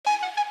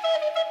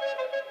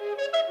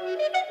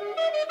Hey,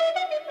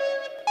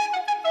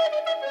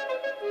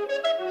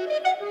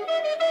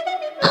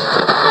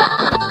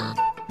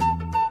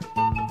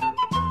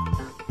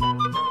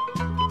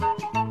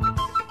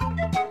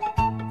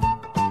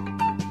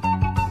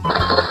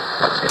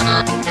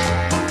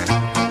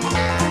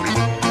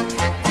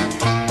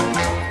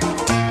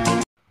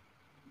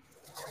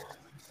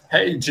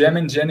 Jem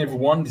and Jen,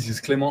 everyone. This is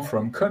Clément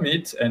from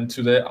Commit, and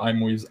today I'm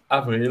with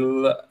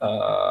Avril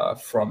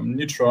from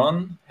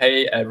Neutron.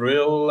 Hey,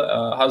 Avril,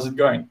 how's it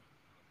going?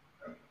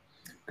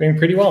 Going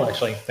pretty well,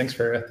 actually. Thanks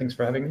for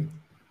having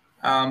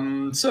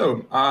me.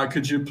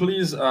 Could you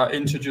please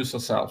introduce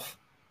yourself?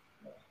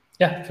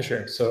 Yeah, for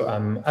sure. So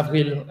I'm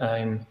Avril.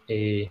 I'm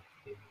a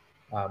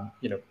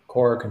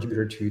core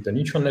contributor to the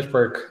Neutron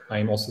network.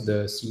 I'm also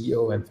the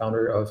CEO and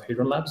founder of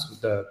Hadron Labs,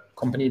 the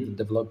company that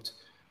developed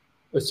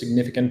a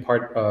significant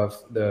part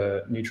of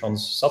the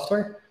Neutron's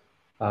software.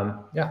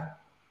 Yeah,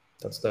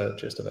 that's the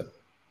gist of it.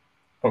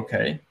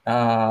 Okay,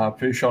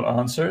 pretty short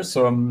answer.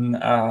 So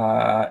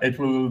it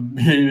will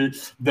be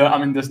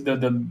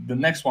the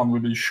next one will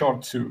be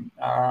short too.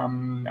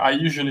 I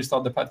usually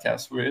start the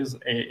podcast with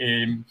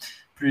a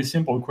pretty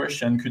simple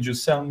question. Could you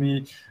sell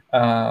me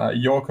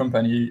your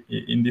company?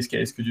 In this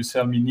case, could you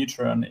sell me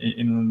Neutron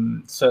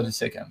in 30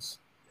 seconds?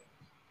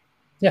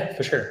 Yeah,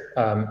 for sure.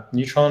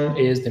 Neutron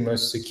is the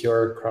most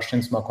secure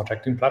cross-chain smart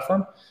contracting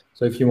platform.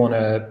 So if you want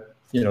to,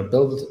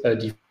 build a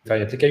DeFi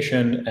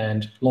application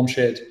and launch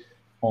it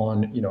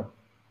on,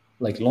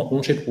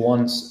 launch it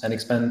once and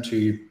expand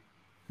to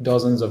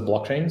dozens of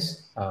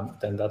blockchains,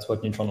 then that's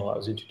what Neutron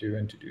allows you to do,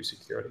 and to do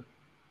security.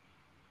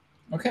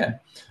 Okay.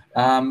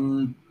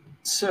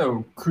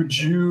 So could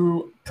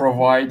you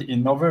provide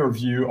an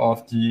overview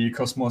of the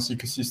Cosmos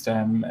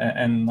ecosystem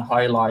and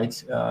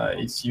highlight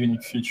its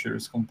unique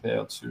features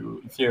compared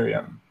to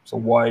Ethereum? So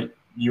why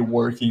you're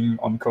working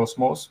on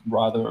Cosmos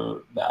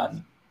rather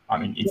than,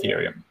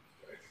 Ethereum?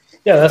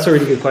 Yeah, that's a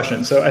really good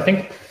question. So I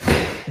think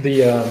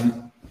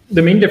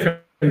the main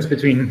difference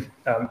between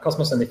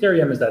Cosmos and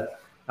Ethereum is that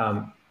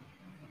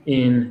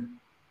in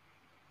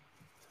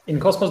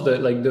Cosmos,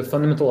 the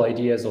fundamental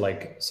ideas are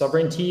like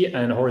sovereignty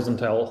and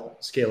horizontal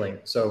scaling.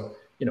 So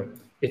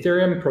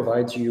Ethereum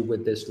provides you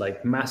with this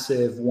like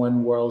massive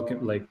one world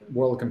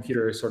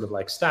computer sort of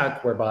like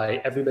stack,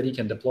 whereby everybody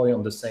can deploy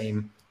on the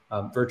same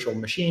virtual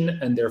machine,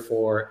 and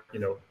therefore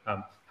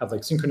have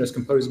like synchronous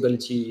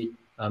composability,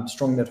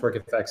 strong network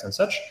effects and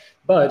such,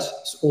 but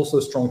also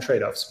strong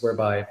trade-offs,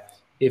 whereby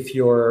if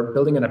you're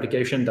building an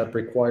application that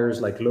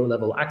requires like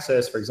low-level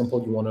access, for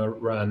example, you want to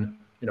run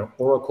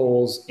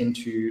oracles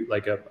into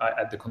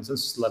at the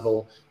consensus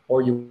level,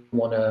 or you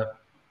want to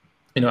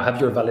have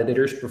your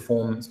validators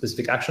perform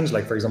specific actions,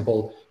 like for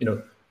example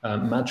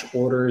match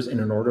orders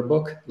in an order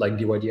book, like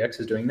DYDX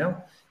is doing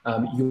now.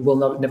 You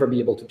will never be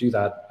able to do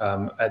that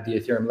at the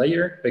Ethereum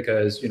layer,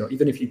 because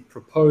even if you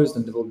proposed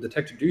and will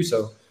detect to do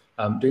so,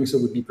 doing so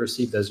would be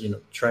perceived as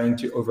trying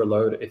to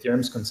overload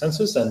Ethereum's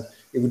consensus, and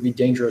it would be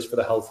dangerous for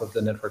the health of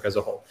the network as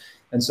a whole.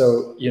 And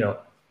so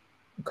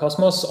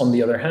Cosmos, on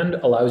the other hand,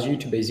 allows you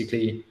to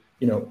basically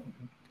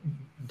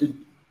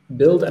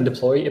build and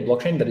deploy a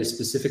blockchain that is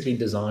specifically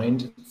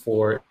designed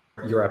for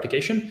your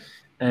application.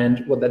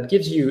 And what that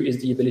gives you is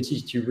the ability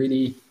to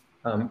really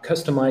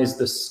customize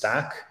the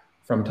stack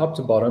from top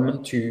to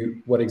bottom to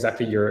what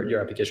exactly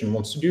your application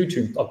wants to do,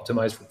 to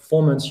optimize for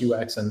performance,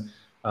 UX, and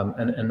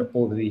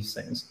all of these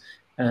things.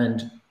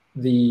 And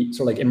the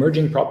sort of like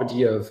emerging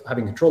property of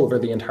having control over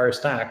the entire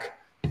stack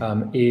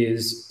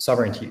is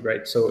sovereignty,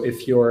 right? So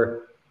if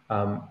your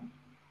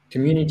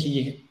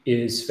community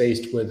is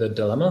faced with a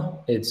dilemma,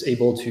 it's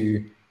able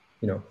to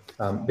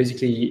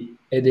basically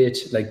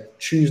edit, like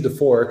choose the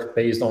fork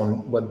based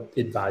on what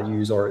it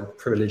values or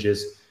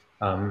privileges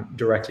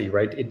directly,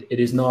 right? It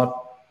is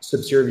not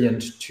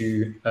subservient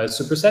to a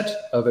superset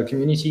of a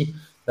community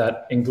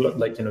that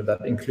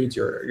includes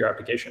your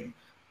application.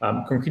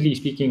 Concretely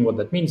speaking, what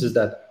that means is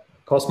that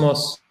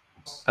Cosmos,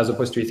 as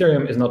opposed to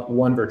Ethereum, is not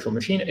one virtual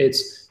machine.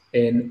 It's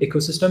an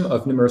ecosystem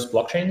of numerous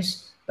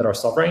blockchains that are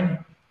sovereign,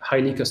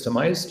 highly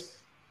customized,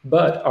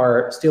 but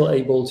are still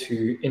able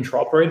to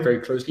interoperate very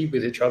closely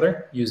with each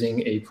other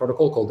using a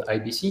protocol called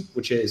IBC,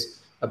 which is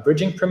a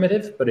bridging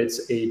primitive, but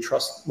it's a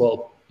trust,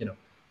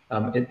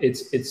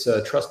 it's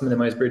a trust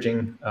minimized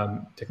bridging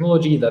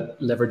technology that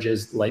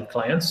leverages light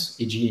clients,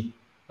 e.g.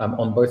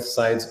 On both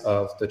sides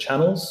of the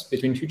channels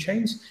between two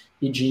chains,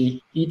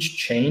 e.g. each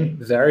chain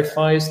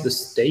verifies the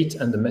state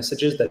and the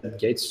messages that it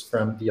gets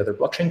from the other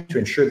blockchain to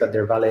ensure that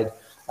they're valid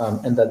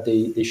and that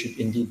they should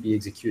indeed be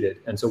executed.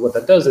 And so what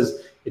that does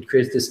is it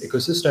creates this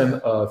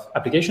ecosystem of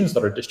applications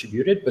that are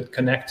distributed but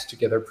connect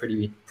together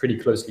pretty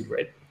closely,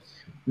 right?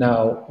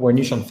 Now, where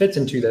Neutron fits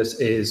into this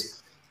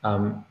is,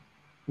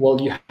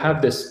 you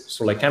have this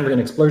sort of like Cambrian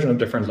explosion of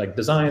different like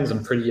designs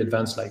and pretty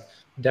advanced like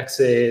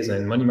dexes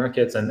and money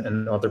markets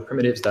and other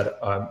primitives that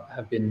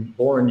have been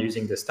born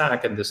using this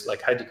stack and this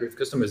like high degree of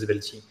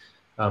customizability.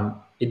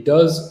 It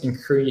does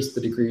increase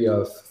the degree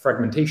of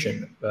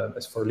fragmentation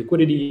as for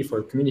liquidity,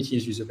 for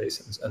communities, user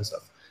base, and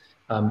stuff.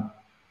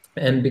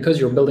 And because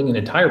you're building an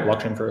entire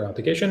blockchain for your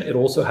application, it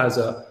also has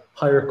a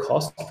higher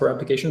cost per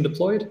application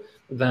deployed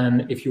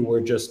than if you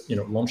were just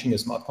launching a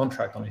smart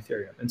contract on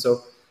Ethereum. And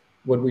so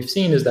what we've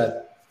seen is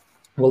that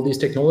while these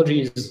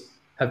technologies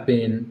have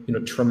been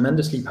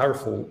tremendously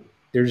powerful,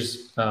 there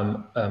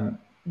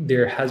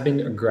has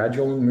been a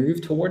gradual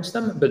move towards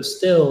them, but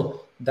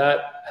still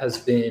that has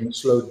been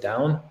slowed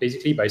down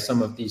basically by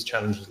some of these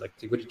challenges like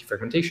liquidity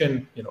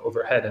fragmentation,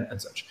 overhead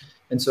and such.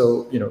 And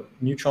so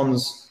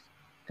Neutron's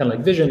kind of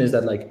like vision is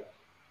that like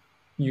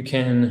you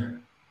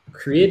can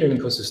create an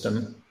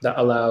ecosystem that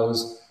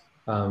allows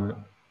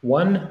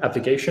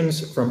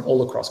applications from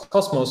all across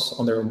Cosmos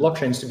on their own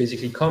blockchains to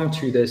basically come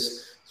to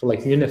this sort of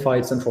like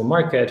unified central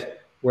market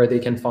where they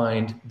can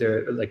find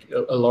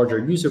a larger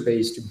user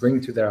base to bring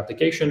to their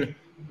application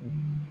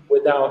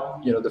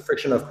without the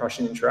friction of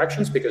cross-chain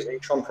interactions, because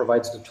Neutron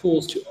provides the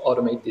tools to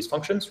automate these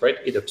functions, right?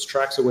 It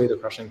abstracts away the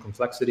cross-chain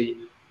complexity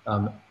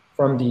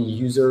from the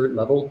user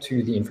level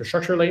to the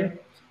infrastructure layer.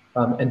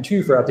 And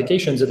two, for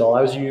applications, it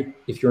allows you,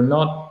 if you're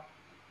not,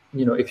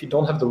 if you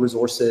don't have the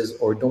resources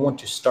or don't want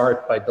to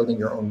start by building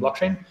your own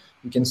blockchain,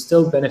 you can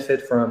still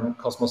benefit from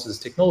Cosmos's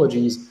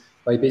technologies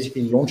by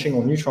basically launching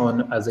on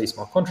Neutron as a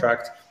smart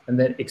contract and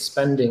then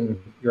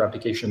expanding your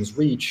application's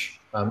reach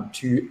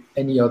to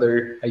any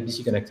other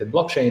IBC-connected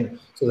blockchain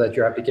so that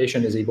your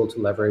application is able to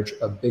leverage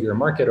a bigger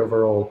market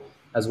overall,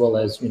 as well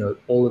as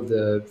all of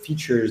the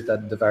features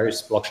that the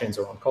various blockchains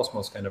around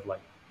Cosmos kind of like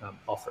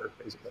offer,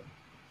 basically.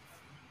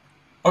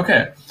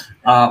 Okay.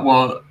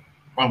 Well,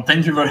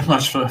 thank you very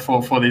much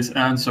for this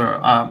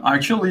answer.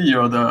 Actually,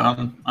 you're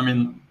the I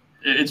mean,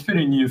 it's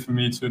pretty new for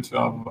me to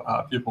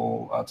have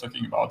people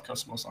talking about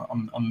Cosmos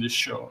on this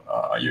show.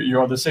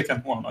 You're the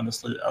second one,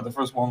 honestly. The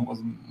first one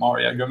was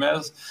Maria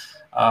Gomez,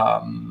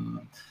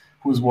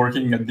 who's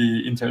working at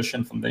the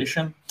Intelligent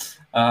Foundation,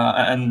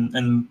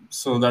 and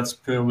so that's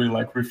purely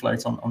like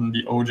reflects on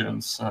the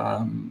audience.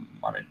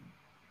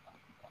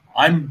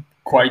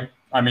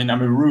 I mean,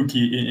 I'm a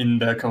rookie in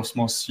the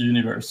Cosmos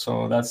universe,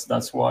 so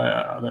that's why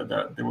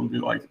there will be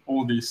like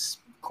all these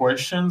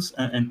questions,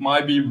 and it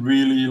might be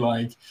really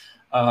like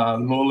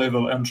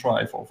low-level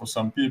entry for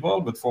some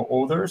people, but for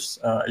others,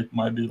 it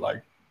might be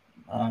like,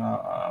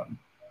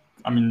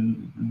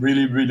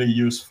 really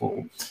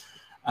useful.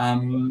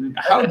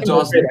 How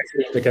does it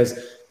actually, because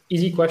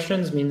easy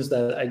questions means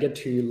that I get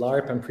to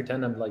LARP and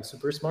pretend I'm like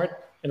super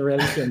smart. In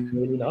reality, I'm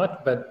really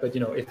not. But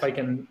if I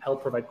can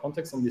help provide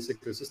context on this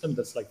ecosystem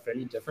that's like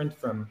fairly different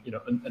from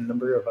a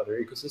number of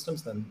other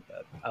ecosystems, then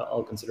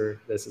I'll consider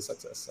this a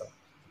success. So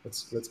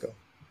let's go.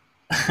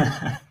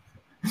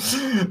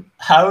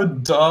 How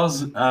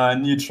does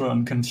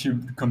Neutron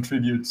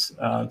contribute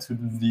to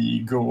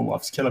the goal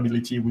of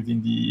scalability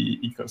within the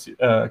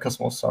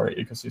Cosmos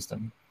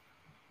ecosystem?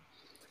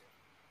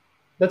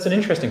 That's an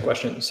interesting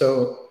question.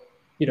 So,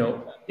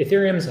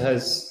 Ethereum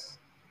has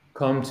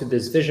come to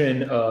this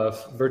vision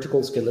of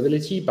vertical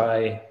scalability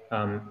by,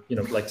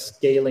 like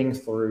scaling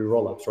through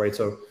rollups, right?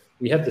 So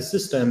we have the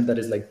system that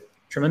is like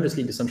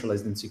tremendously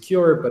decentralized and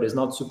secure, but is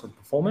not super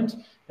performant.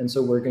 And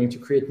so we're going to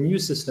create new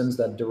systems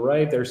that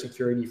derive their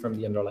security from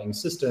the underlying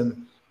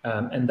system,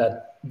 and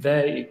that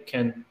they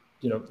can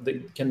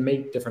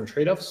make different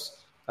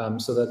trade-offs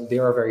so that they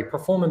are very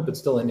performant, but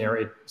still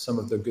inherit some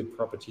of the good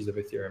properties of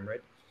Ethereum,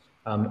 right?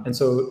 And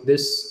so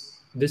this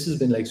has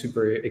been like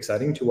super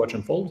exciting to watch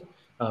unfold.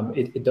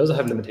 It does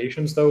have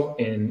limitations though,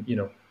 in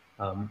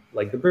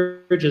like the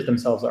bridges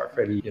themselves are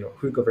fairly,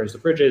 who governs the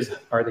bridges?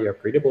 Are they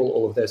upgradable?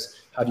 All of this.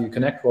 How do you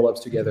connect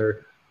rollups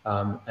together?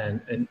 And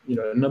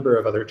a number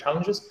of other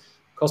challenges.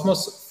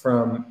 Cosmos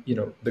from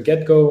the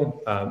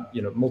get-go,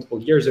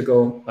 multiple years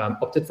ago,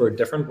 opted for a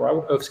different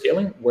route of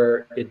scaling,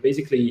 where it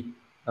basically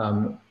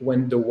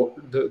went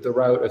the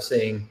route of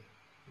saying,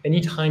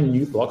 anytime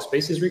new block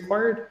space is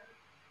required,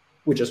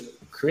 we just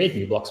create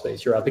new block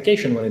space. Your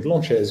application, when it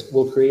launches,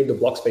 will create the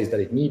block space that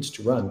it needs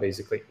to run,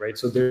 basically, right?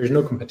 So there's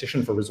no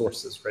competition for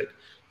resources, right?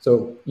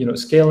 So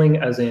scaling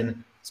as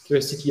in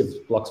scarcity of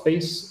block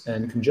space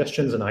and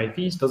congestions and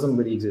IPs doesn't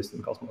really exist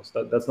in Cosmos.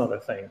 That's not a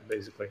thing,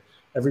 basically.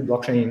 Every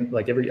blockchain,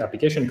 like every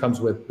application,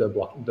 comes with the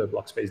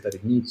block space that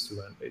it needs to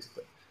run,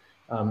 basically.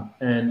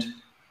 And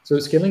so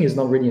scaling is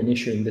not really an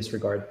issue in this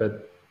regard,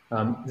 but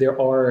there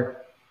are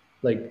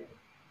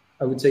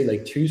I would say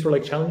two sort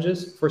of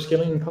challenges for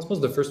scaling in Cosmos.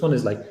 The first one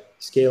is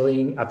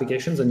scaling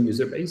applications and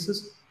user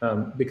bases,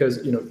 because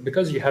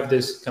you have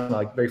this kind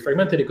of very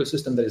fragmented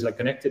ecosystem that is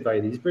connected by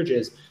these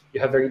bridges.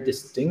 You have very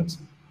distinct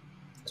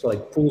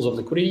pools of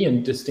liquidity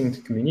and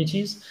distinct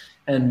communities,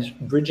 and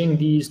bridging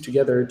these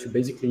together to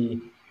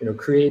basically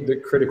create the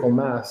critical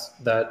mass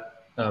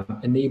that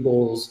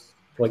enables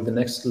the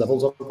next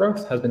levels of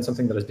growth has been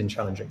something that has been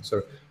challenging.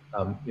 So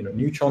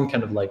Neutron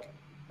kind of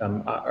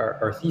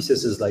our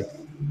thesis is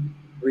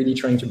really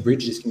trying to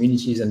bridge these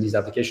communities and these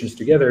applications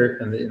together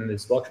and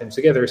these blockchains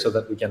together so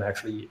that we can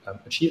actually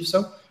achieve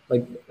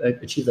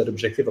that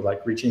objective of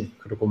reaching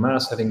critical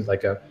mass, having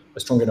a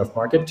strong enough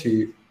market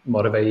to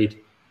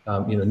motivate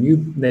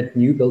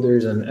new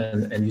builders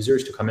and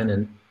users to come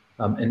in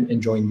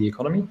and join the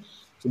economy.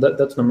 So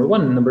that's number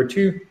one. Number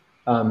two,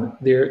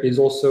 there is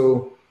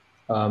also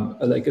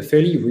like a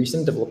fairly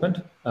recent development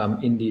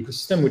in the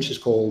ecosystem, which is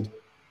called,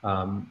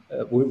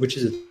 which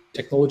is a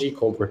technology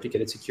called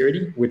replicated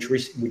security, which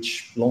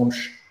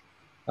launched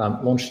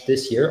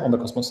this year on the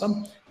Cosmos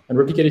Hub. And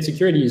replicated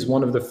security is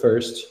one of the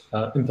first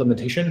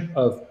implementation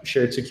of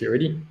shared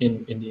security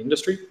in the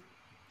industry.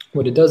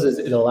 What it does is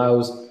it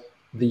allows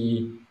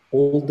the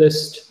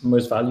oldest,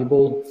 most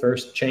valuable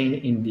first chain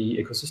in the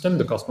ecosystem,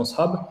 the Cosmos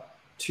Hub,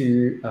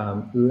 to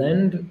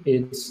lend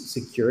its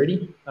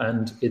security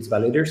and its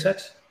validator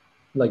set,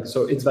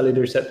 so its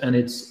validator set and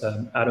its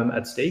atom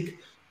at stake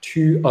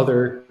to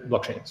other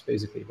blockchains,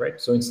 basically,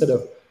 right? So instead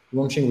of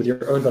launching with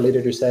your own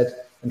validator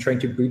set and trying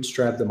to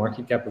bootstrap the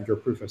market cap of your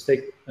proof of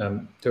stake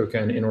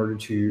token in order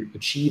to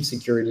achieve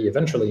security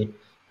eventually,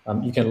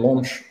 you can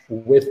launch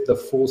with the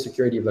full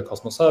security of the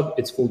Cosmos Hub,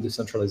 its full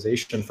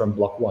decentralization from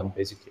block one,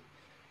 basically.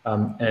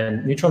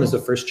 And Neutron is the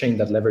first chain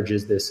that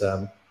leverages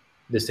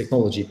this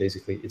technology,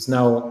 basically. It's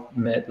now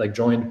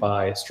joined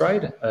by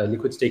Stride, a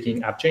liquid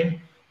staking app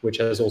chain, which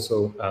has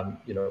also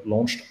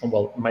launched,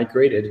 well,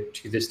 migrated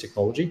to this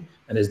technology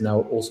and is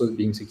now also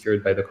being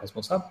secured by the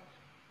Cosmos Hub.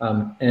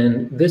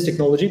 And this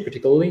technology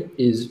particularly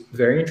is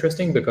very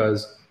interesting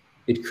because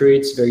it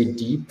creates very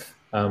deep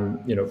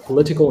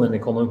political and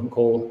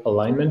economical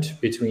alignment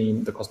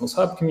between the Cosmos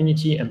Hub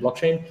community and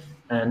blockchain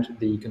and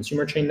the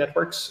consumer chain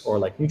networks, or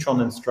like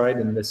Neutron and Stride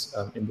in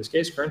this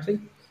case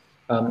currently.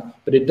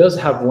 But it does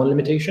have one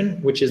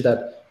limitation, which is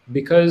that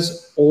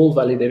because all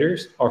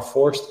validators are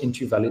forced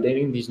into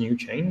validating these new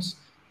chains,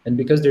 and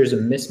because there's a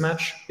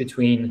mismatch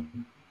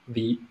between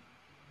the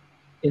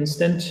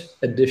instant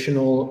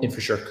additional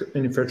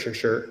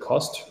infrastructure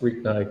cost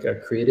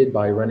created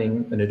by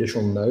running an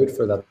additional node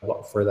for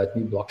that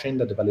new blockchain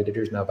that the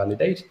validators now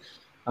validate,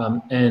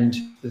 and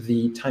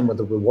the time when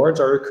the rewards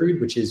are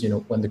accrued, which is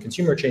when the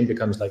consumer chain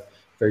becomes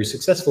very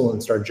successful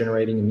and start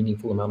generating a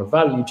meaningful amount of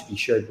value to be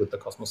shared with the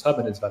Cosmos Hub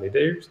and its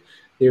validators,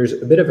 there's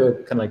a bit of a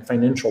kind of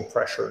financial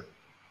pressure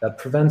that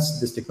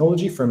prevents this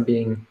technology from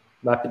being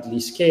rapidly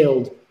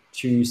scaled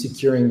to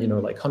securing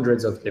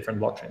hundreds of different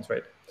blockchains,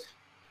 right?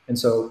 And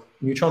so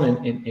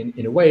Neutron,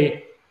 in a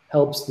way,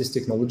 helps this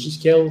technology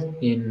scale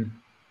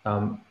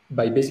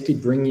by basically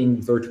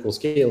bringing vertical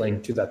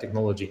scaling to that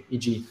technology.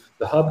 E.g.,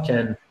 the hub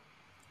can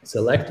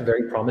select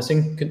very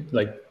promising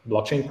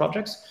blockchain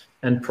projects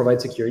and provide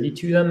security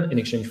to them in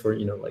exchange for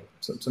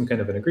some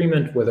kind of an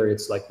agreement, whether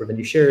it's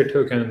revenue share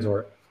tokens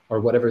or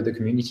whatever the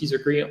communities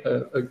agree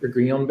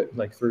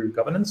on, through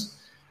governance.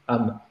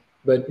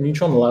 But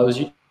Neutron allows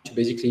you to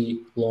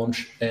basically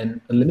launch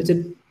an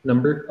unlimited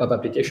number of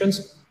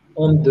applications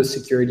on the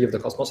security of the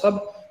Cosmos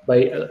Hub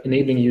by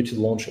enabling you to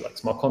launch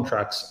smart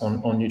contracts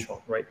on Neutron,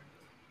 right?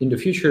 In the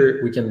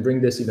future, we can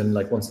bring this even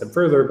one step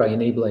further by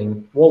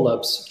enabling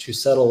rollups to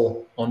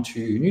settle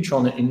onto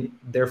Neutron and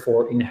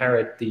therefore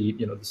inherit the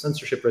the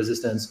censorship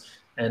resistance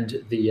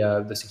and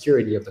the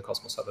security of the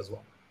Cosmos Hub as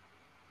well.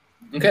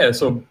 Okay,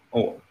 so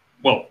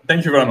well,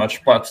 thank you very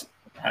much. But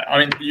I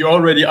mean, you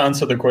already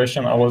answered the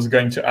question I was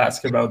going to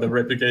ask about the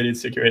replicated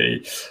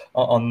security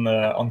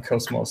on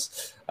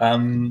Cosmos.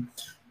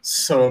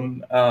 So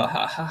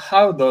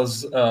how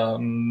does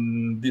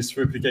this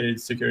replicated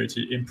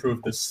security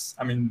improve this?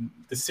 I mean,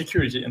 the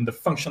security and the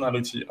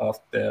functionality of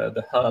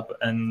the hub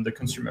and the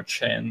consumer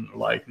chain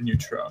like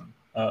Neutron?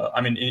 I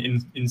mean,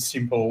 in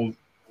simple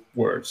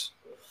words.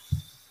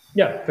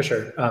 Yeah, for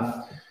sure.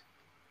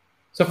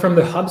 So from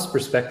the hub's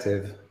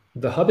perspective,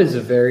 the hub is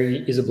a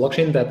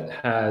blockchain that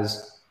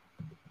has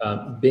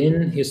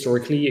been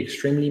historically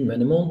extremely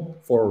minimal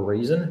for a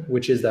reason,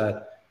 which is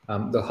that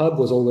the hub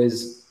was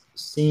always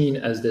seen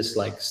as this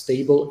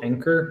stable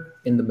anchor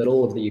in the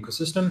middle of the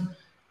ecosystem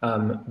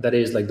that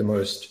is the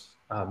most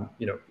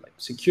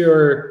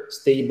secure,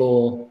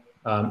 stable,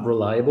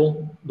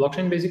 reliable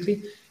blockchain,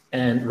 basically.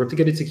 And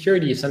replicated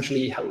security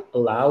essentially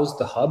allows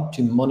the hub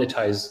to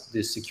monetize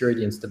this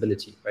security and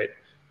stability, right?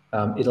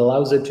 It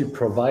allows it to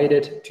provide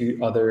it to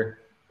other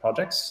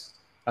projects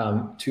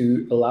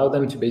to allow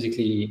them to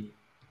basically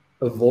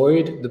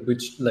avoid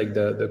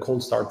the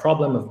cold start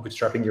problem of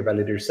bootstrapping your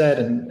validator set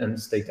and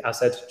staked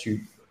asset to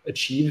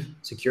achieve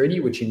security,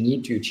 which you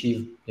need to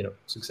achieve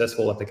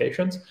successful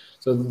applications.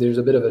 So there's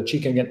a bit of a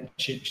chicken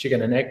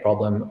and egg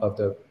problem of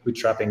the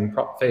bootstrapping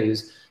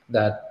phase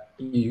that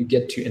you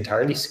get to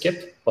entirely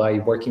skip by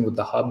working with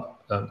the hub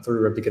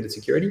through replicated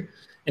security.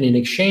 And in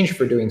exchange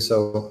for doing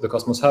so, the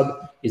Cosmos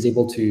Hub is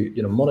able to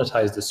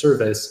monetize the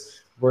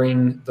service,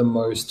 bring the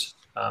most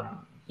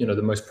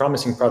the most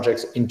promising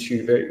projects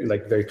into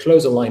very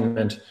close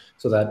alignment,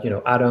 so that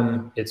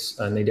Atom, its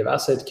native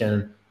asset,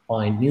 can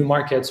find new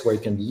markets where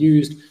it can be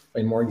used,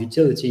 find more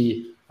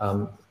utility,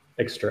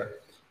 etc.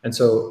 And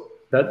so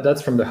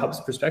that's from the hub's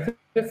perspective.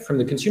 From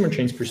the consumer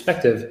chain's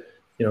perspective,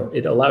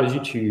 it allows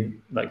you to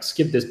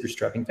skip this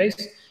bootstrapping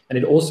phase, and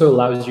it also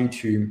allows you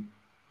to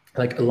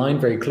align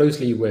very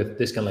closely with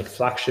this kind of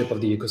flagship of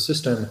the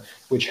ecosystem,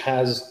 which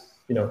has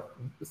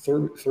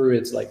through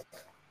its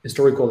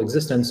historical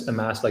existence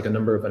amassed a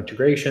number of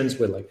integrations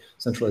with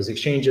centralized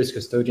exchanges,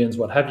 custodians,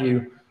 what have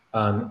you,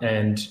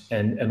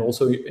 and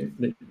also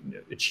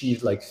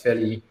achieved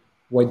fairly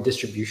wide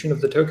distribution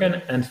of the token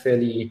and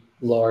fairly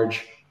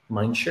large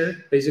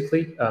mindshare,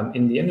 basically,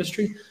 in the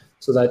industry,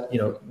 so that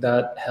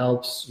that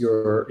helps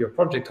your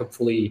project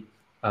hopefully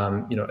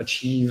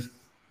achieve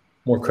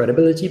more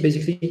credibility,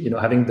 basically.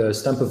 Having the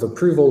stamp of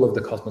approval of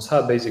the Cosmos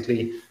Hub,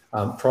 basically,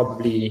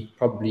 probably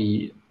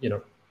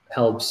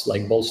helps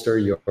like bolster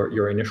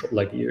your initial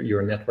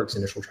your network's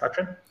initial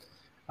traction.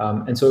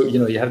 And so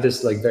you have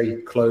this like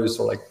very close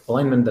or like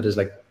alignment that is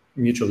like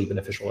mutually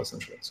beneficial,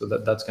 essentially. So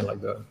that's kind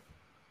of like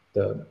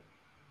the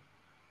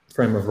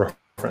frame of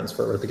reference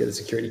for replicated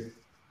security.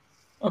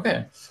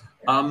 Okay.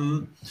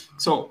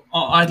 So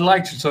I'd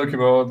like to talk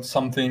about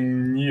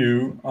something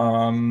new.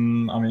 I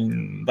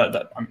mean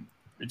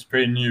it's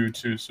pretty new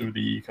to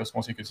the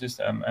Cosmos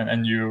ecosystem,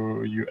 and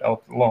you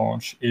helped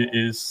launch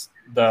is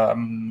the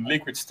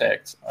liquid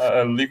staked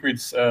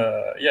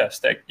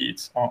staked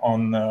ETH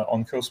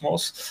on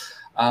Cosmos.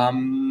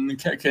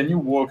 Can you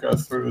walk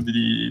us through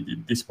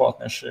this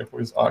partnership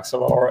with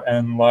Axelar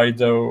and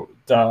Lido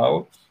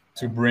DAO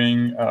to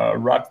bring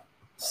wrapped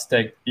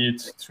staked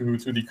ETH to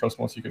the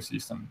Cosmos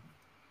ecosystem?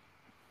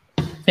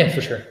 Yeah,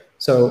 for sure.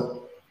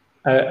 So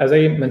as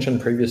I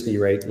mentioned previously,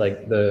 right,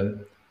 like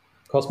the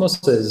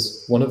Cosmos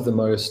is one of the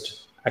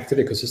most active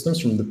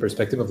ecosystems from the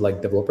perspective of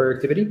like developer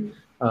activity.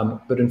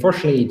 But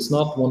unfortunately, it's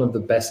not one of the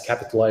best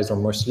capitalized or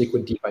most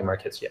liquid DeFi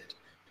markets yet.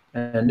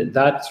 And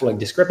that sort of like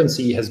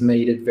discrepancy has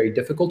made it very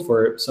difficult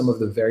for some of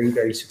the very,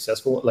 very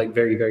successful, like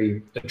very,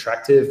 very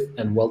attractive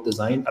and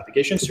well-designed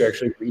applications to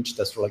actually reach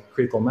that sort of like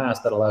critical mass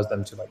that allows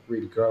them to like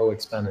really grow,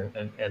 expand,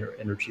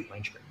 and achieve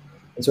mindshare.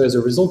 And so as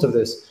a result of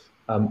this,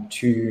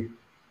 to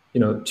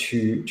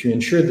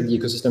ensure that the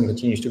ecosystem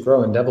continues to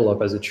grow and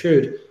develop as it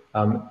should,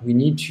 we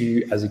need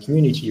to, as a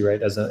community,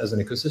 right, as an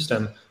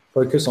ecosystem,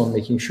 focus on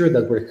making sure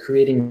that we're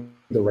creating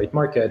the right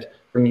market,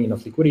 bringing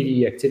enough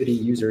liquidity, activity,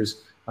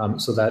 users,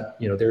 so that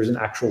there's an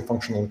actual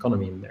functional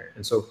economy in there.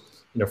 And so,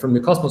 from the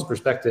Cosmos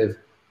perspective,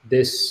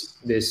 this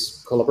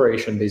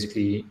collaboration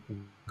basically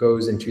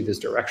goes into this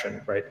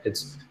direction, right?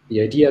 It's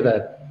the idea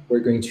that we're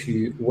going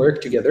to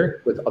work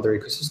together with other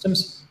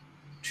ecosystems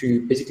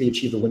to basically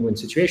achieve a win-win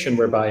situation,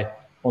 whereby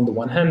on the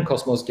one hand,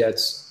 Cosmos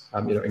gets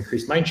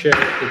increased mindshare,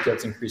 it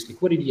gets increased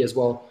liquidity as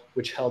well,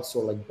 which helps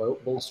sort of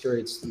like bolster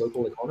its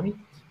local economy.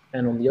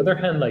 And on the other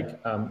hand, like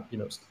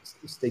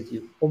stake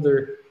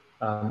holder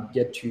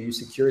get to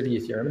secure the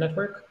Ethereum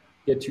network,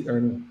 get to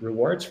earn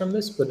rewards from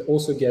this, but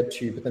also get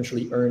to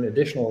potentially earn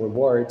additional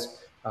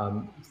rewards,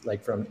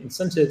 like from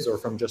incentives or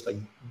from just like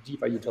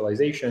DeFi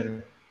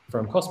utilization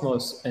from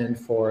Cosmos. And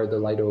for the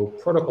Lido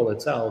protocol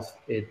itself,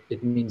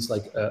 it means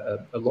like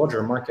a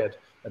larger market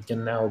that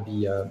can now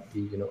be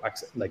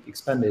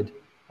expanded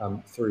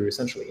through,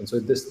 essentially. And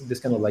so this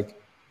kind of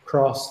like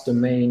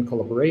cross-domain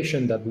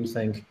collaboration that we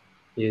think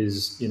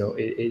is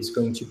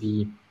going to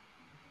be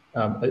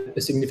a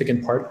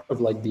significant part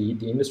of like the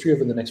industry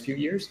over the next few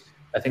years.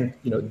 I think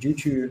due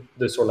to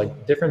the sort of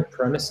like different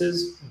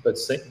premises but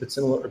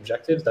similar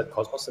objectives that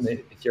Cosmos and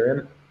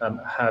Ethereum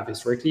have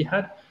historically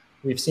had,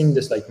 we've seen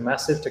this like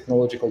massive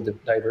technological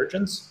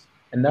divergence,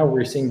 and now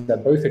we're seeing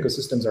that both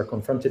ecosystems are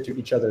confronted to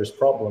each other's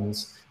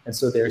problems, and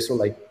so they're sort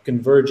of like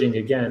converging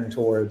again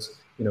towards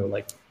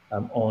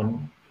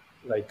on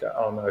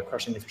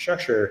crushing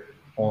infrastructure,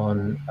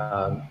 on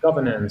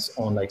governance,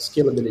 on like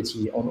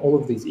scalability, on all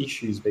of these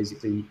issues.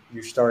 Basically,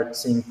 you start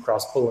seeing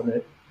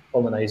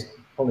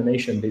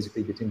cross-pollination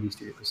basically between these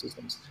two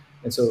ecosystems.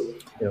 And so,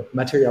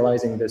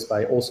 materializing this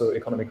by also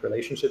economic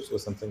relationships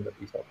was something that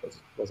we thought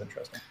was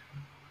interesting.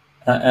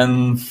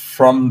 And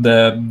from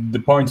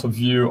the point of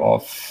view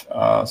of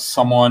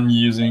someone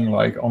using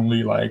like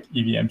only like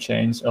EVM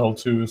chains,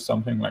 L2,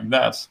 something like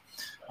that,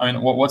 I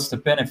mean, what's the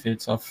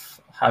benefit of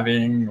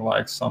having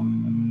like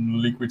some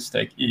liquid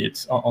stake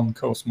ETH on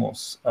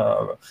Cosmos?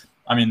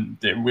 I mean,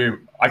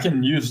 I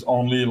can use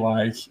only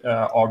like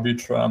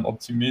Arbitrum,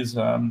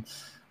 Optimism,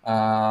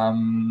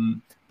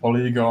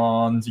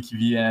 Polygon,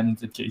 ZKVM,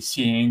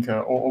 ZK-Sync,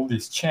 all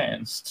these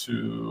chains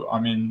to,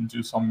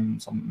 do some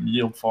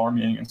yield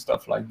farming and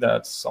stuff like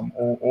that, some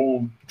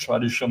old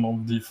traditional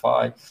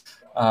DeFi,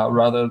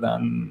 rather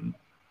than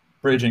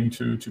bridging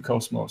to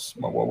Cosmos.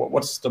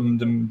 What's the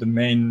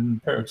main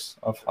perks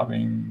of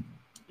having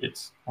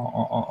it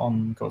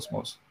on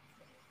Cosmos?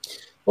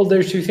 Well,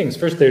 there's two things.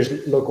 First,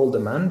 there's local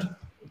demand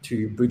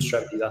to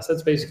bootstrap these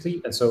assets,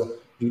 basically. And so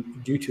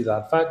due to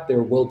that fact,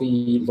 there will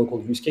be local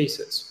use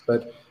cases.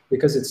 But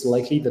because it's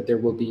likely that there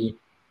will be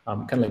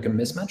kind of like a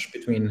mismatch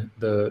between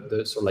the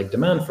sort of like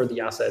demand for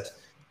the asset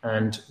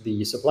and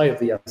the supply of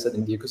the asset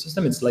in the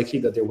ecosystem, it's likely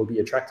that there will be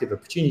attractive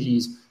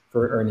opportunities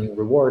for earning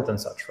rewards and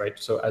such, right?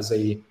 So as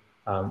a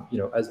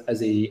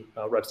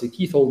Repstic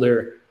ETH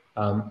holder,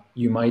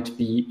 you might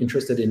be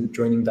interested in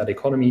joining that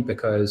economy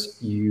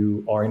because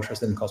you are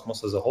interested in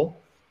Cosmos as a whole,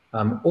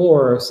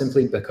 or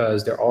simply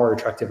because there are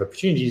attractive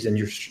opportunities and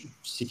you're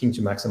seeking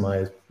to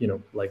maximize,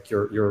 like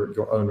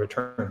your own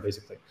return,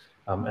 basically.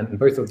 And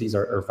both of these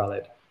are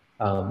valid.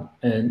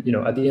 And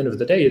at the end of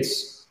the day,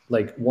 it's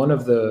like one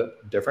of the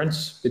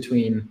difference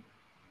between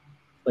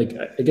like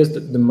I guess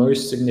the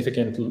most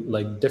significant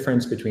like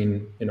difference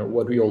between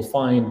what we all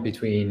find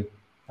between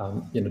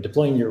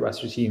deploying your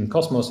RST in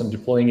Cosmos and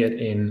deploying it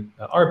in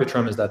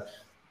Arbitrum is that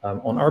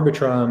on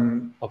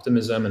Arbitrum,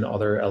 Optimism, and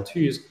other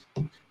L2s,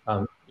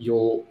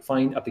 you'll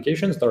find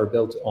applications that are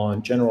built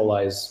on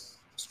generalized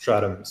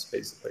stratums,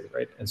 basically,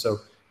 right? And so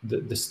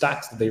the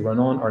stacks that they run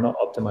on are not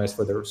optimized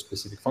for their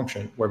specific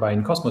function, whereby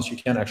in Cosmos, you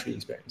can actually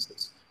experience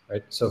this,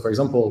 right? So for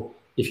example,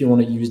 if you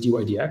want to use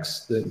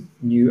DYDX, the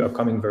new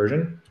upcoming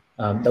version,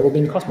 that will be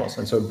in Cosmos.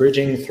 And so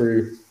bridging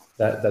through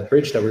that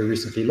bridge that we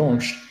recently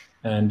launched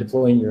and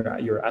deploying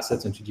your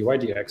assets into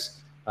DYDX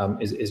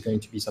is going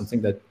to be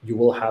something that you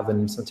will have an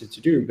incentive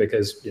to do,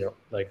 because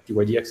like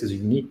DYDX is a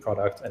unique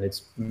product, and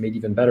it's made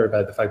even better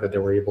by the fact that they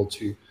were able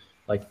to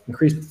like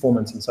increase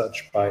performance and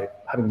such by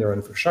having their own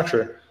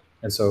infrastructure.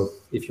 And so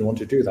if you want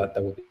to do that,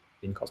 that will be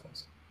in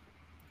Cosmos.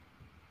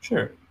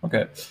 Sure.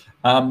 Okay.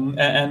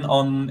 And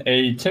on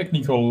a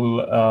technical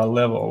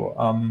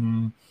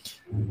level,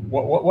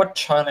 what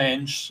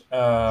challenge?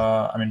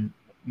 I mean,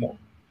 more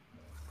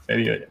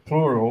maybe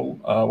plural.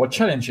 What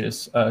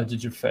challenges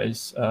did you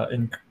face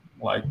in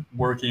like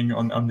working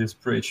on this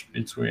bridge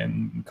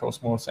between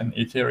Cosmos and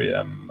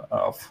Ethereum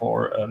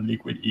for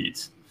liquid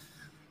ETH?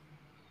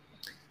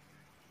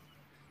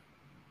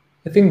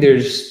 I think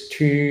there's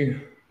two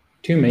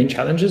main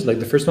challenges. Like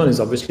the first one is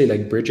obviously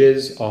like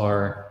bridges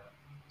are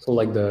so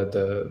like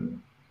the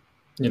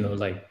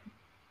like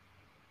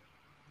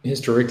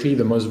historically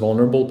the most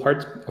vulnerable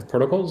part of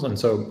protocols, and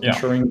so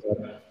ensuring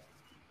that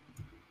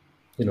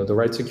the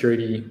right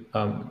security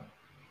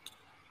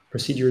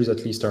procedures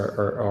at least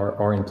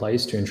are in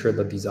place to ensure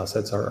that these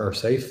assets are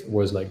safe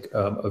was like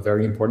a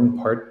very important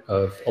part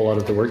of a lot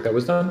of the work that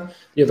was done.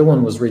 The other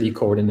one was really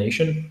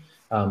coordination.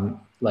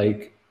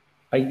 Like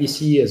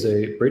IDC as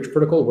a bridge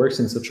protocol works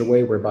in such a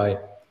way whereby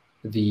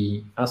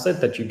the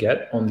asset that you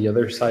get on the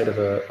other side of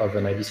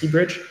an IDC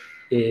bridge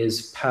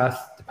is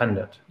path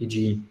dependent.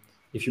 E.g.,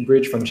 if you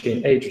bridge from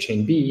chain A to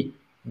chain B,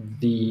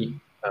 the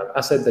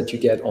asset that you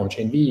get on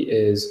chain B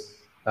is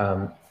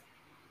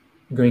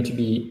going to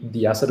be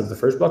the asset of the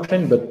first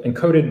blockchain, but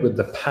encoded with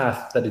the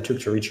path that it took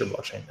to reach your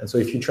blockchain. And so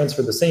if you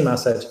transfer the same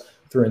asset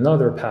through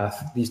another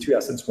path, these two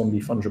assets won't be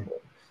fungible.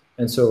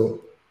 And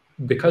so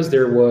because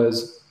there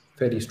was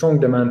fairly strong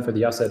demand for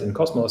the asset in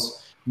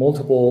Cosmos,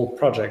 multiple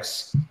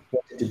projects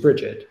wanted to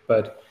bridge it.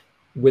 But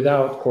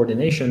without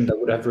coordination, that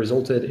would have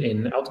resulted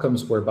in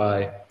outcomes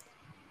whereby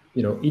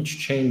each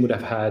chain would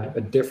have had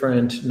a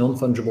different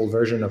non-fungible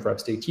version of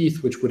wrap-state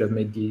ETH, which would have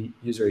made the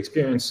user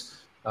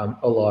experience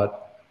a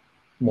lot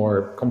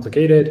more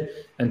complicated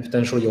and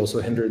potentially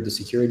also hindered the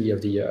security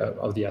of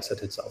the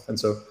asset itself. And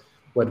so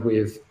what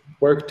we've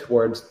worked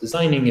towards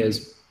designing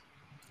is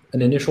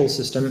an initial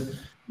system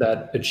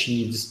that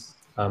achieves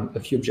a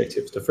few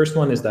objectives. The first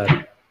one is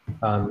that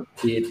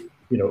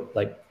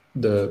like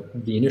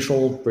the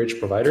initial bridge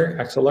provider,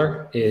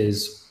 Axelar,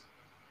 is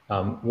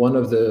one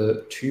of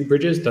the two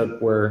bridges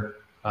that were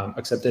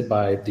accepted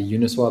by the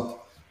Uniswap,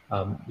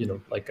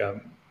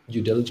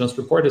 due diligence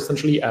report,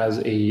 essentially as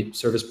a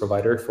service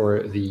provider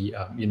for the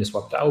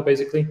Uniswap DAO,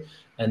 basically.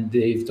 And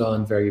they've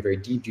done very, very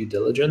deep due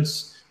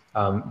diligence.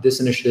 This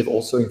initiative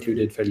also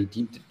included fairly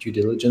deep due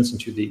diligence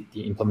into the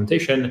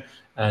implementation,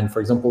 and, for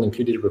example,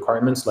 included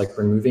requirements like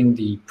removing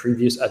the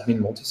previous admin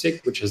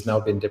multisig, which has now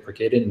been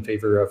deprecated in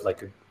favor of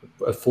like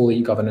a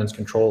fully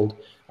governance-controlled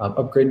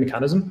upgrade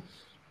mechanism.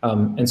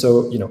 And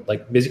so,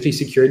 like basically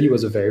security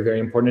was a very, very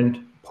important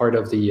part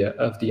of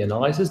the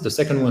analysis. The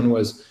second one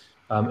was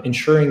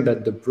ensuring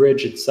that the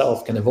bridge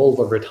itself can evolve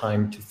over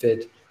time to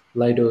fit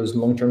Lido's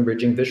long-term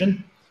bridging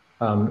vision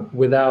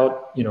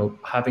without,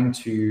 having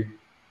to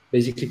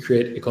basically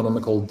create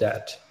economical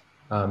debt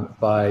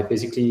by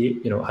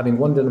basically, having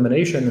one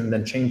denomination and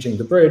then changing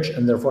the bridge,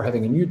 and therefore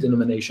having a new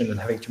denomination and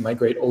having to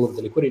migrate all of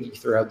the liquidity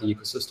throughout the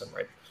ecosystem,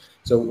 right?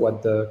 So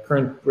what the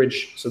current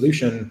bridge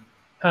solution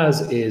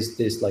has is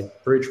this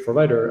like bridge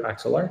provider,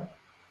 Axelar,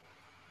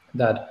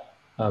 that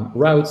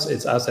routes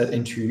its asset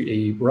into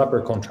a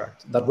wrapper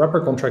contract. That wrapper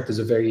contract is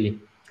a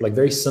very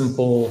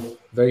simple,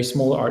 very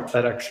small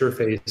architecture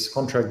surface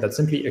contract that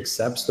simply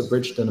accepts the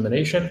bridge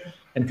denomination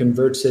and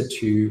converts it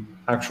to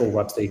actual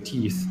wrap-state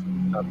ETH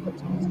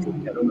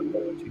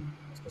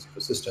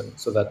ecosystem,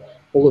 so that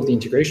all of the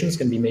integrations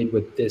can be made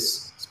with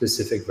this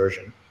specific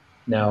version.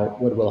 Now,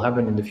 what will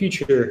happen in the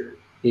future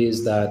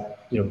is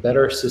that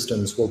better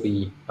systems will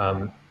be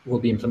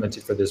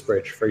implemented for this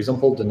bridge. For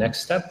example, the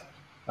next step,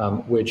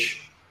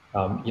 which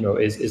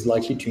is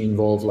likely to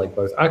involve like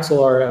both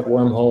Axelar,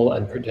 Wormhole,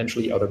 and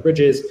potentially other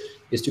bridges,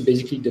 is to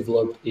basically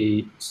develop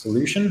a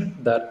solution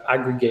that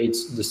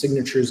aggregates the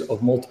signatures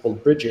of multiple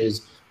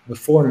bridges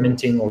before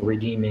minting or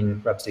redeeming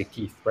wrap-state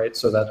ETH, right?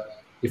 So that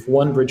if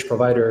one bridge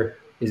provider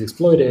is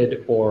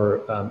exploited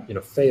or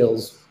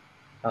fails,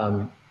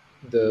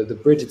 the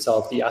bridge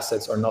itself, the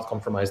assets are not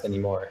compromised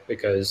anymore,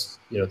 because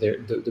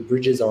the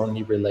bridges are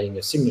only relaying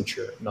a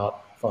signature,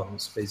 not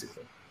funds,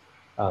 basically.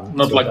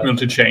 Not like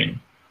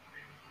multi-chain.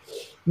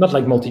 Not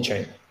like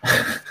multi-chain.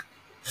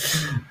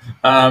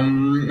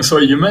 So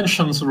you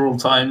mentioned several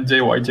times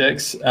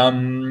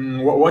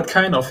JYJX. What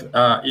kind of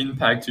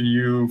impact do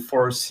you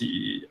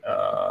foresee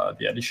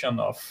the addition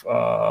of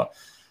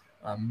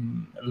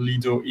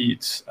Lido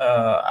ETH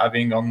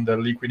having on the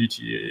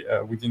liquidity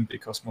within the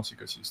Cosmos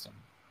ecosystem?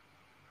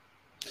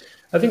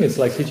 I think it's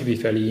likely to be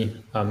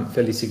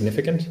fairly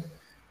significant,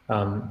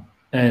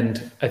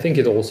 and I think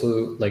it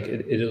also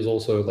it is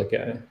also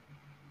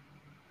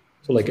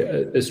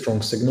a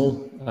strong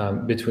signal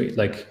between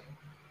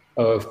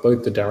of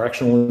both the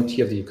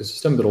directionality of the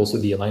ecosystem, but also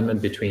the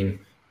alignment between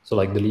the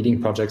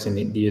leading projects in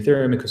the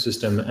Ethereum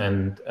ecosystem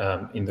and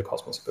in the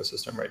Cosmos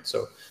ecosystem, right?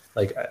 So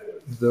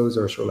those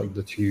are sort of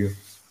the two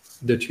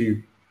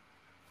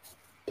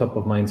top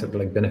of mind sort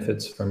of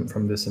benefits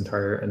from this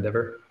entire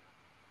endeavor.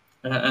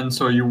 And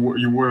so you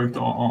worked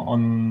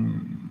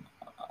on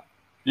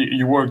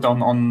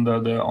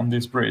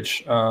this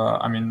bridge.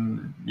 I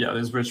mean, yeah,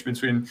 this bridge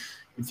between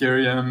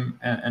Ethereum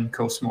and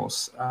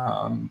Cosmos.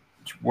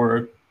 To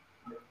work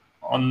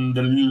on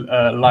the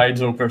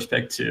Lido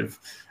perspective.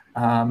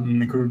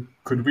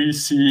 Could we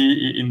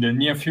see in the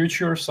near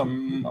future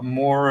some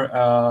more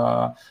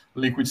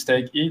liquid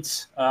stake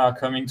ETH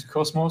coming to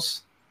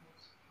Cosmos?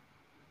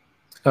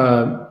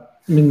 I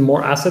mean,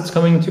 more assets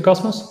coming to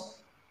Cosmos?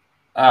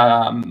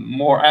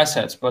 More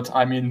assets, but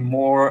I mean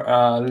more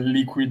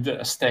liquid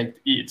staked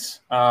ETH,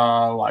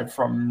 like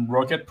from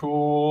Rocket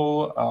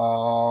Pool,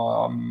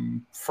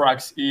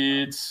 Frax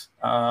ETH.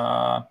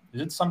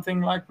 Is it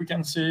something like we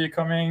can see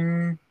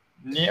coming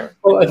near?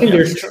 Well, I think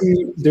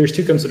there's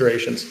two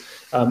considerations.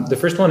 The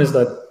first one is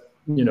that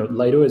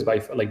Lido is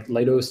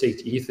Lido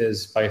staked ETH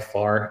is by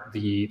far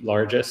the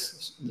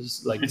largest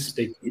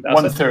staked ETH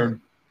asset.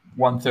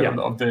 One third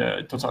of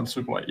the total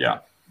supply. Yeah,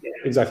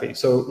 exactly.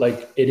 So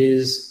it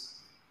is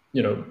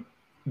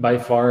by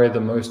far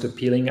the most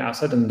appealing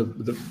asset, and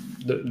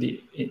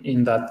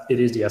in that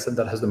it is the asset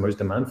that has the most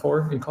demand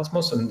for in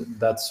Cosmos, and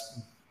that's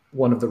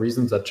one of the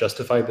reasons that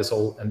justify this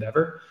whole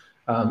endeavor.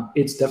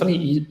 It's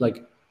definitely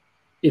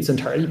it's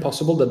entirely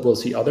possible that we'll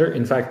see other.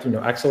 In fact,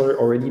 Axeler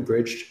already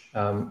bridged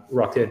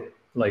Rocket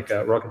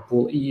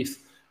Pool ETH,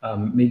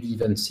 maybe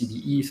even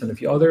CD ETH and a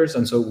few others,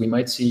 and so we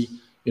might see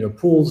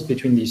pools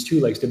between these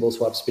two stable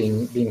swaps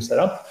being set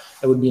up.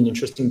 That would be an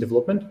interesting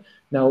development.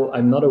 Now,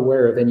 I'm not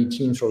aware of any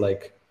teams for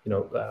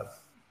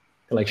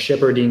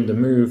shepherding the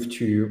move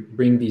to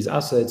bring these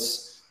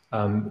assets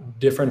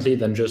differently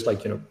than just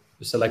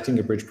selecting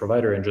a bridge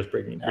provider and just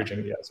bridging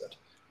the asset.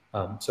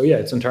 So yeah,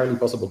 it's entirely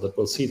possible that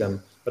we'll see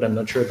them, but I'm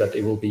not sure that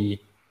it will be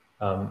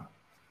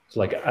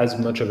as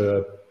much of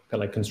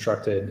a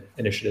constructed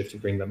initiative to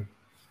bring them.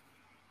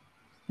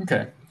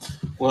 Okay,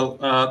 well,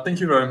 thank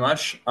you very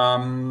much.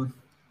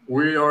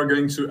 We are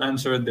going to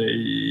answer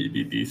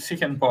the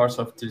second part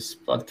of this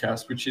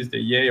podcast, which is the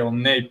yay or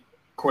nay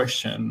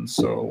question.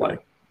 So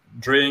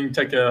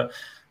take a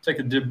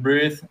deep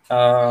breath.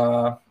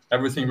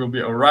 Everything will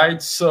be all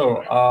right.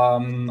 So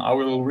I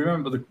will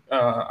remember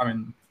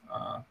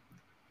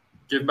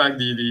give back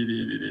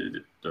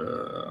the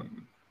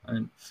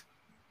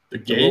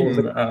game,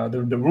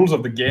 the rules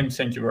of the game.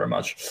 Thank you very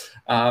much.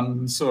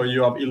 So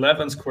you have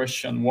 11th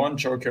question, one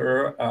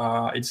joker.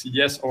 It's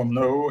yes or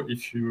no.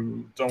 If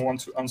you don't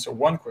want to answer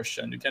one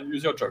question, you can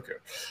use your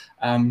joker.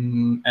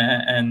 And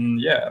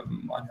yeah,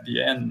 at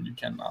the end, you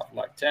can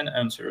have 10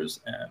 answers,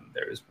 and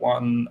there is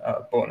one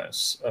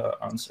bonus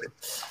answer.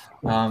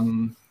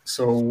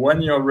 So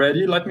when you're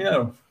ready, let me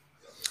know.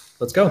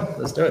 Let's go.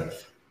 Let's do it.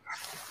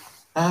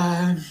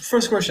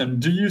 First question,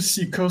 do you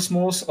see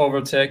Cosmos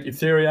overtake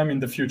Ethereum in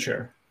the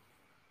future?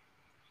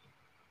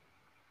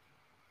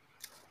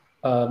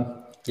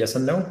 Yes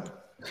and no.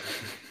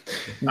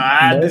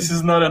 No. This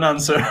is not an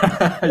answer.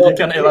 You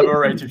can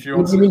elaborate if you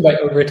want. What do you mean by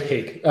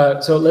overtake?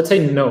 So let's say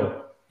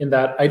no, in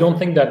that I don't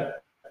think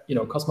that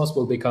Cosmos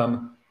will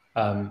become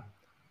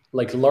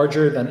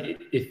larger than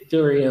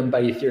Ethereum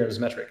by Ethereum's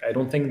metric. I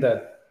don't think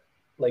that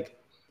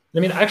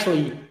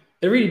actually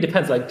it really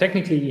depends.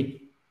 Technically,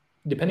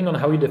 depending on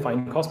how you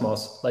define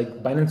Cosmos,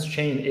 Binance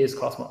Chain is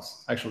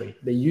Cosmos. Actually,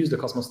 they use the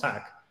Cosmos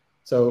stack.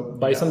 So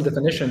by some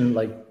definition,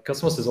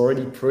 Cosmos is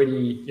already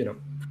pretty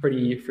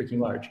freaking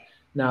large.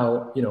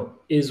 Now,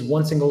 is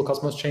one single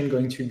Cosmos chain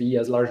going to be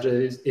as large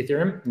as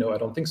Ethereum? No, I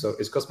don't think so.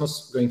 Is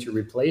Cosmos going to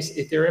replace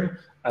Ethereum?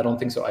 I don't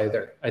think so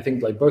either. I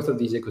think both of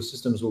these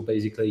ecosystems will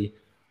basically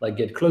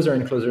get closer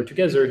and closer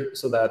together,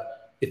 so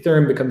that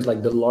Ethereum becomes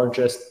the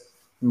largest,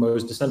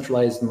 most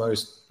decentralized,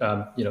 most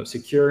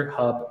secure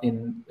hub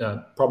in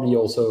probably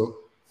also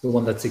the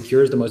one that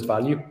secures the most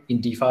value in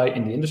DeFi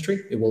in the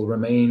industry. It will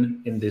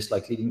remain in this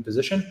leading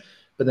position.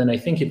 But then I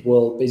think it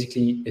will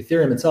basically,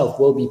 Ethereum itself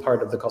will be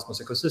part of the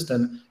Cosmos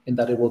ecosystem in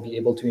that it will be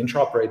able to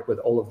interoperate with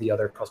all of the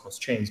other Cosmos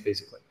chains,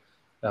 basically.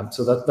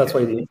 So that's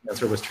why the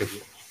answer was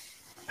tricky.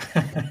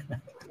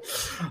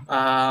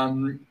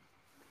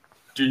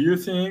 Do you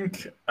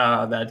think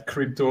that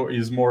crypto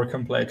is more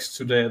complex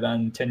today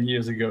than 10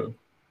 years ago?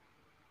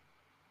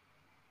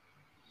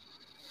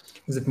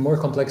 Is it more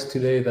complex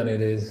today than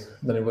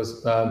it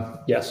was?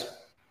 Yes.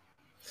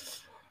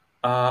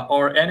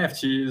 Are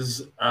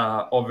NFTs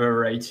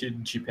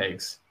overrated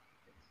JPEGs?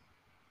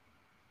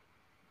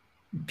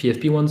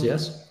 PFP ones,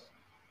 yes.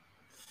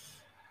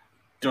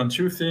 Don't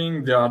you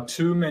think there are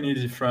too many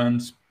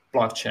different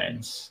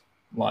blockchains?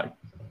 Like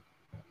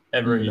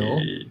every No.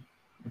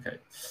 Okay.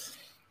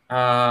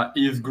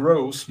 Is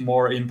growth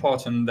more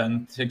important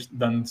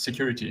than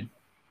security?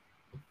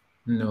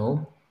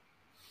 No.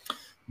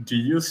 Do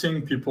you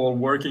think people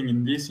working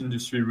in this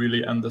industry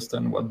really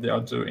understand what they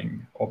are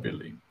doing or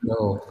building?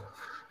 No.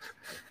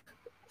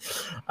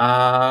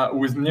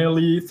 With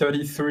nearly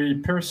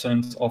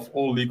 33% of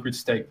all liquid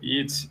stake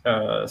ETH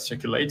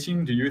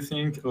circulating, do you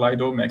think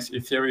Lido makes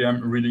Ethereum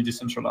really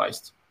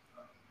decentralized?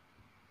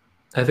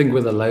 I think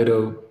with a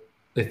Lido,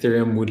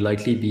 Ethereum would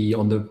likely be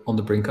on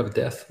the brink of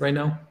death right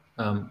now,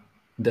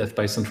 death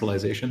by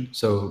centralization.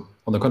 So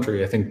on the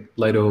contrary, I think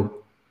Lido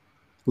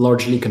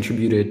largely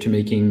contributed to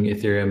making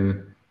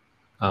Ethereum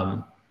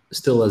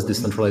still as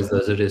decentralized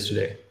as it is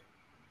today.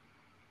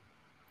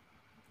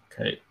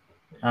 Okay.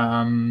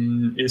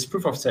 Is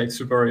proof of stake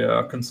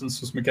superior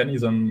consensus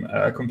mechanism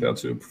compared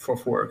to proof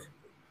of work?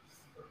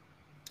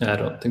 I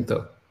don't think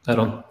so. I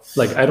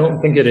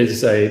don't think it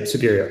is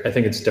superior. I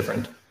think it's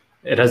different.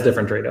 It has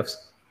different trade-offs.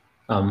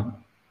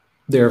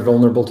 They're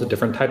vulnerable to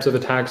different types of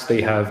attacks.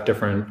 They have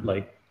different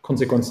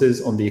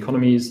consequences on the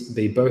economies.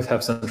 They both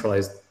have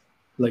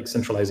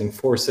centralizing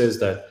forces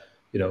that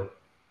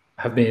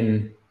have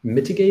been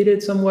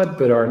mitigated somewhat,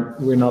 but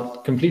we're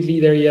not completely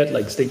there yet.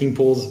 Like staking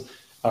pools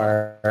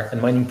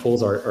and mining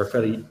pools are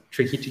fairly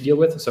tricky to deal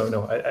with. So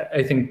no,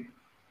 I think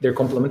they're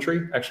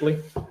complementary, actually.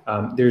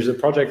 There's a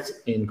project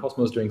in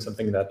Cosmos doing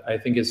something that I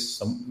think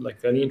is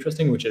fairly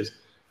interesting, which is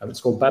it's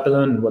called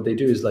Babylon. And what they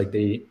do is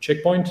they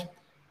checkpoint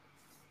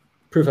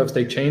proof of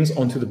stake chains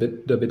onto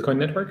the Bitcoin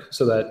network,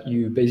 so that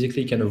you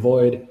basically can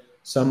avoid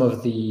some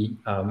of the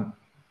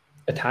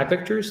attack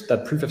vectors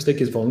that proof of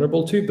stake is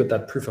vulnerable to, but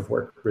that proof of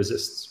work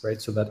resists,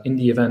 right? So that in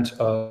the event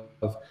of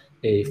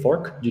a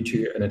fork due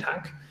to an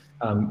attack,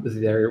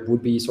 there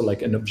would be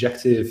an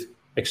objective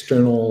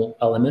external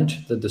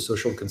element that the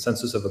social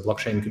consensus of a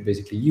blockchain could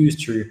basically use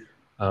to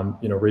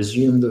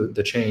resume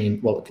the chain,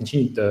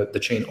 continue the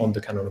chain on the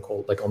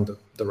canonical, on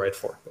the right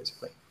fork,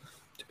 basically,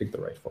 to pick the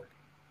right fork.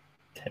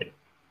 Okay.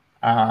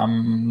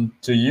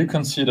 Do you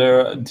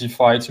consider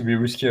DeFi to be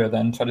riskier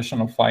than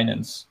traditional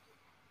finance?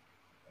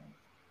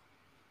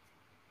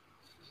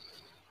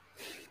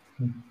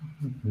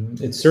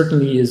 It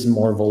certainly is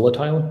more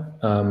volatile.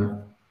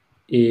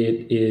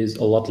 It is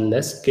a lot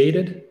less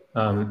gated.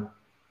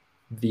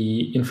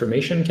 The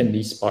information can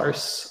be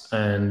sparse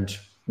and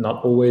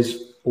not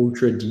always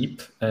ultra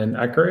deep and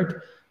accurate.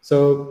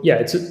 So yeah,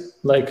 it's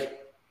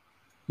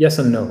yes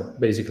and no,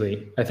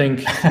 basically. I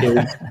think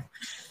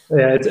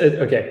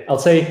okay. I'll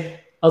say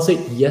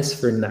yes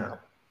for now,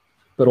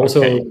 but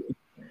also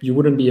you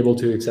wouldn't be able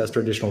to access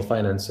traditional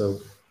finance. So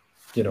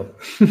do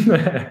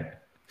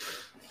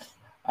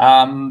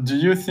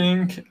you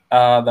think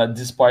that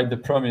despite the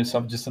promise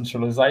of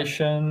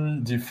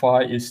decentralization,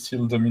 DeFi is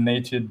still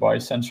dominated by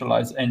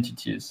centralized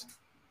entities?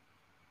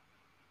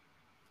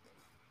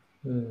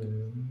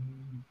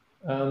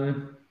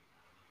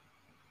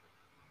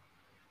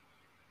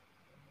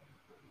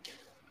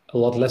 A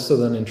lot less so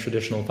than in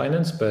traditional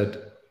finance,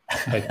 but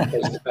I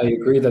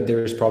agree that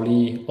there's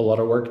probably a lot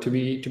of work to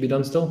be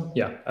done still.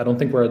 Yeah, I don't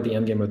think we're at the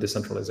end game of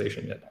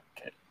decentralization yet.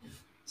 Okay,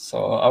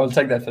 so I will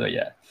take that for a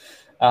yeah.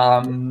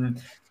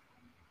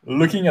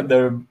 Looking at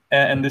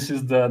and this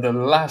is the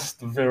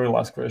very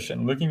last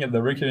question. Looking at the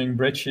recurring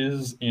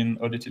breaches in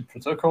audited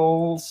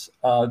protocols,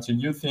 do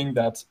you think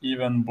that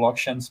even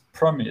blockchain's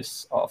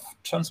promise of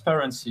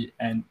transparency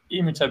and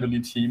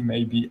immutability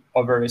may be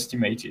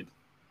overestimated?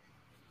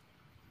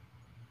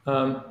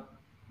 No.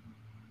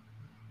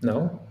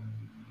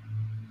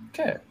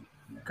 Okay,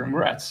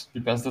 congrats,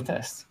 you passed the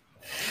test.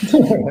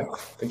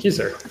 Thank you,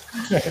 sir.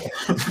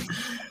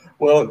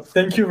 Well,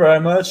 thank you very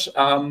much.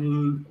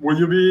 Will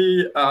you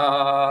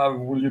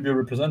be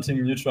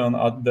representing Neutron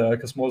at the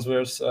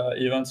Cosmosverse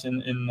event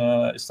in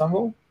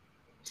Istanbul?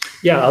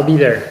 Yeah, I'll be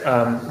there.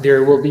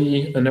 There will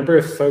be a number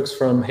of folks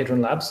from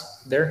Hadron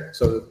Labs there.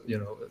 So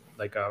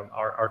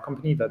our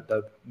company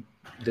that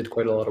did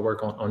quite a lot of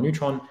work on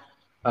Neutron.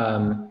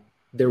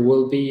 There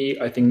will be,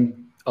 I think,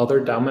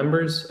 other DAO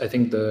members. I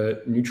think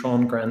the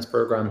Neutron Grants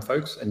Program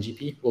folks and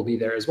GP will be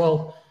there as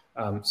well.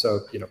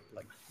 So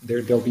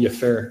there'll be a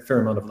fair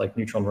amount of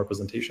Neutron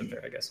representation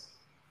there, I guess.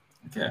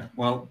 Okay,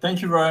 well,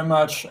 thank you very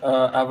much,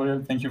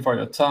 Avril. Thank you for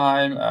your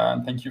time,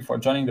 and thank you for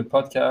joining the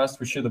podcast.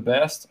 Wish you the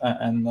best,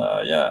 and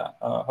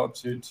hope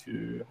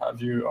to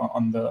have you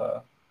on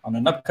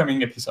an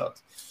upcoming episode.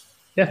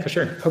 Yeah, for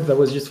sure. Hope that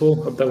was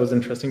useful. Hope that was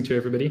interesting to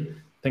everybody.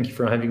 Thank you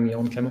for having me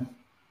on, Clément.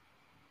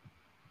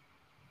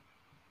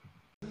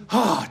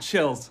 Ah,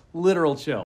 chills, literal chills.